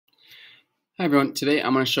Hi everyone, today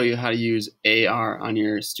I'm going to show you how to use AR on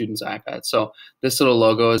your student's iPad. So this little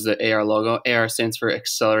logo is the AR logo. AR stands for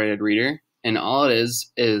Accelerated Reader, and all it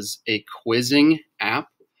is a quizzing app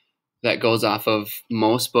that goes off of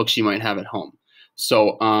most books you might have at home.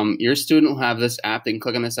 So your student will have this app. They can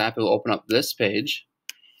click on this app. It will open up this page.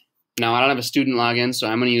 Now I don't have a student login, so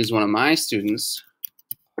I'm going to use one of my students.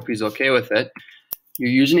 Hope he's okay with it.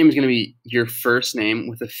 Your username is going to be your first name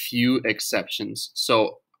with a few exceptions.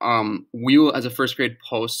 So we will, as a first grade,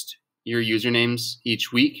 post your usernames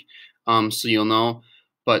each week, so you'll know.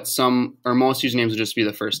 But some or most usernames will just be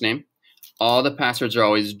the first name. All the passwords are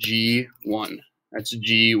always G1. That's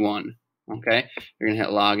G1. Okay. You're gonna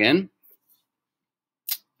hit login.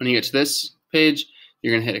 When you get to this page,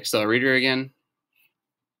 you're gonna hit Excel Reader again.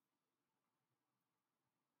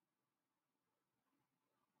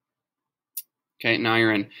 Okay, now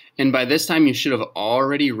you're in. And by this time, you should have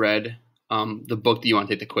already read the book that you want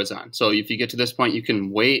to take the quiz on. So if you get to this point, you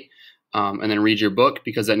can wait and then read your book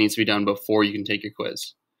because that needs to be done before you can take your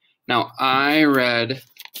quiz. Now, I read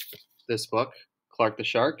this book, Clark the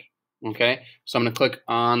Shark. Okay, so I'm going to click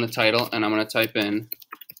on the title and I'm going to type in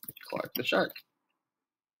Clark the Shark.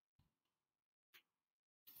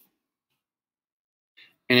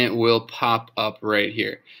 And it will pop up right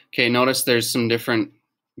here. Okay, notice there's some different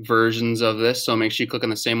versions of this, so make sure you click on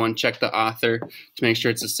the same one. Check the author to make sure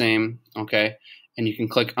it's the same. Okay, and you can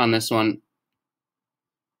click on this one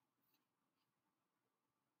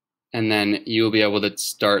and then you'll be able to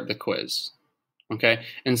start the quiz. Okay,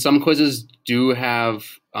 and some quizzes do have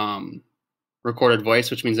recorded voice,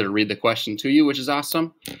 which means it'll read the question to you, which is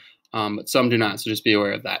awesome, but some do not, so just be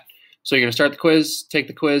aware of that. So you're going to start the quiz, take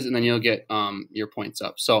the quiz, and then you'll get your points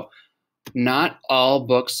up. So not all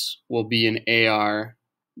books will be an AR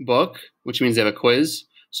book, which means they have a quiz.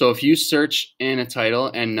 So if you search in a title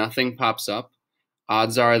and nothing pops up,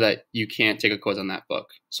 odds are that you can't take a quiz on that book.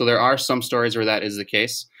 So there are some stories where that is the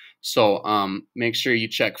case. So make sure you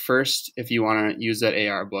check first if you want to use that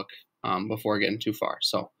AR book before getting too far.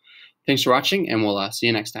 So thanks for watching, and we'll see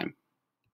you next time.